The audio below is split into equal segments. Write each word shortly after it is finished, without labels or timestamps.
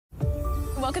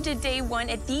Welcome to day one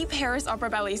at the Paris Opera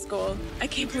Ballet School. I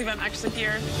can't believe I'm actually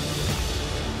here.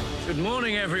 Good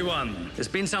morning, everyone. There's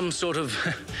been some sort of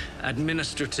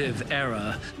administrative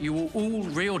error. You will all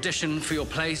re-audition for your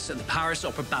place at the Paris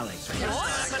Opera Ballet.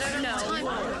 What?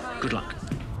 No. Good luck.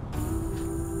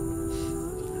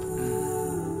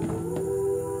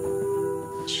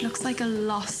 She looks like a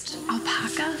lost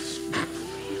alpaca.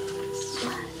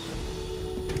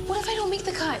 What if I don't make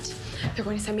the cut? They're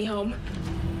going to send me home.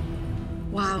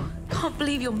 Wow, can't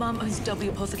believe your mum owns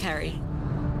W Apothecary.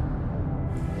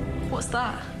 What's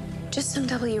that? Just some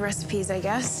W recipes, I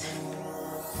guess.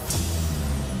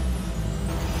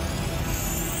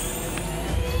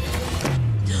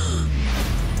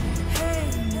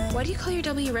 Why do you call your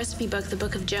W recipe book the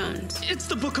Book of Jones? It's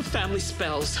the book of family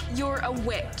spells. You're a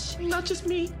witch. Not just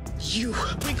me, you.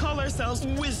 We call ourselves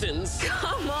Wizzens.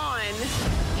 Come on.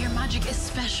 Your magic is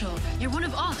special. You're one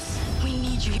of us. We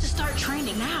need you to start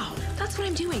training now. That's what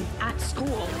I'm doing at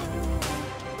school.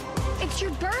 It's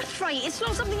your birthright. It's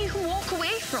not something you can walk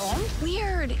away from.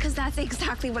 Weird, because that's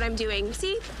exactly what I'm doing.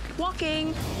 See?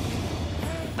 Walking.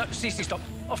 No, Cece, stop.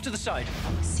 Off to the side.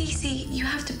 Cece, you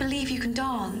have to believe you can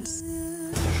dance.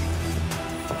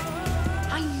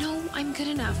 I know I'm good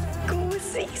enough. Go with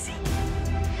Cece.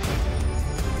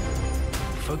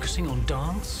 Focusing on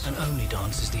dance, and only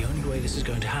dance, is the only way this is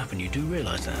going to happen. You do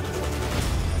realize that?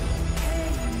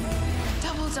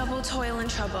 Double toil and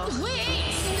trouble.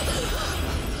 Wait!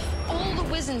 All the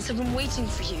Wizzens have been waiting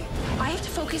for you. I have to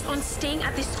focus on staying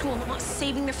at this school, not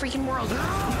saving the freaking world.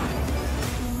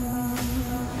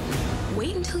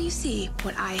 Wait until you see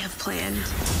what I have planned.